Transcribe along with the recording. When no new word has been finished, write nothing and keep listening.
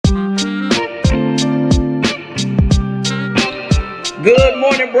Good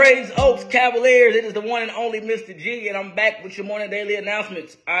morning, Braves, Oaks, Cavaliers. It is the one and only Mr. G, and I'm back with your morning daily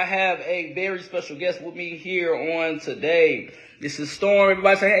announcements. I have a very special guest with me here on today. This is Storm.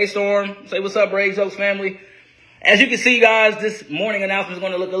 Everybody say, hey, Storm. Say what's up, Braves, Oaks family. As you can see, guys, this morning announcement is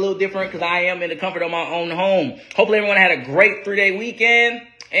going to look a little different because I am in the comfort of my own home. Hopefully everyone had a great 3-day weekend,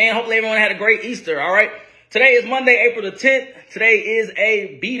 and hopefully everyone had a great Easter, all right? Today is Monday, April the 10th. Today is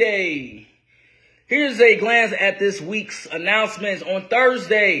a B-Day. Here's a glance at this week's announcements. On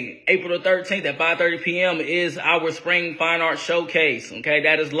Thursday, April the 13th at 5:30 p.m. is our Spring Fine Arts Showcase. Okay,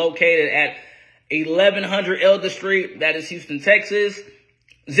 that is located at 1100 Elder Street. That is Houston, Texas.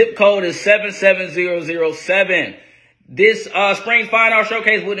 Zip code is 77007. This Spring Fine Arts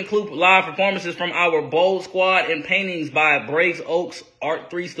Showcase would include live performances from our Bold Squad and paintings by Braves Oaks Art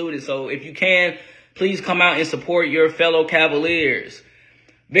 3 students. So if you can, please come out and support your fellow Cavaliers.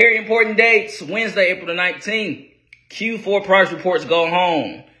 Very important dates. Wednesday, April the 19th, Q4 progress reports go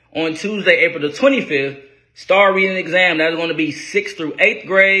home. On Tuesday, April the 25th, STAR reading exam. That is going to be 6th through 8th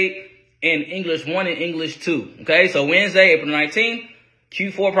grade in English 1 and English 2. Okay, so Wednesday, April the 19th,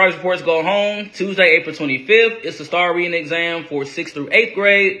 Q4 progress reports go home. Tuesday, April 25th, it's the STAR reading exam for 6th through 8th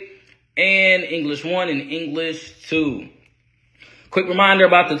grade and English 1 and English 2. Quick reminder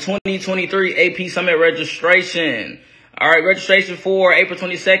about the 2023 AP Summit registration. All right, registration for April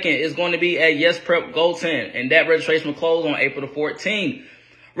 22nd is going to be at Yes Prep Goaltend, and that registration will close on April the 14th.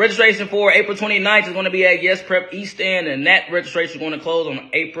 Registration for April 29th is going to be at Yes Prep East End, and that registration is going to close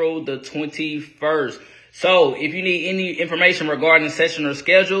on April the 21st. So if you need any information regarding session or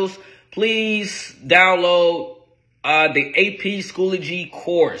schedules, please download the AP Schoology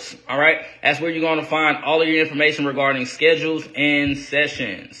course. All right, that's where you're going to find all of your information regarding schedules and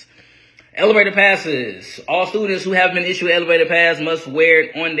sessions. Elevator passes. All students who have been issued elevator pass must wear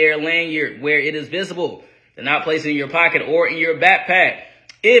it on their lanyard where it is visible. Do not place it in your pocket or in your backpack.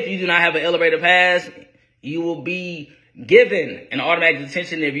 If you do not have an elevator pass, you will be given an automatic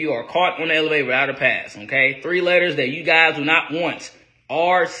detention if you are caught on the elevator without a pass. Okay? 3 letters that you guys do not want.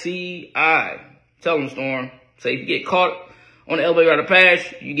 RCI. Tell them, Storm. Say if you get caught on the elevator without a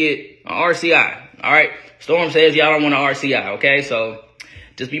pass, you get an RCI. All right? Storm says y'all don't want an RCI. Okay? So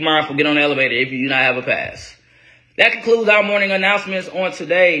just be mindful, get on the elevator if you do not have a pass. That concludes our morning announcements on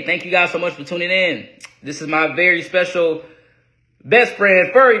today. Thank you guys so much for tuning in. This is my very special best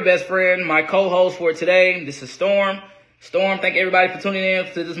friend, furry best friend, my co-host for today. This is Storm. Storm, thank everybody for tuning in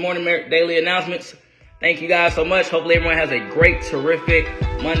to this morning daily announcements. Thank you guys so much. Hopefully everyone has a great, terrific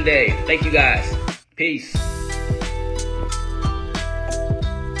Monday. Thank you guys. Peace.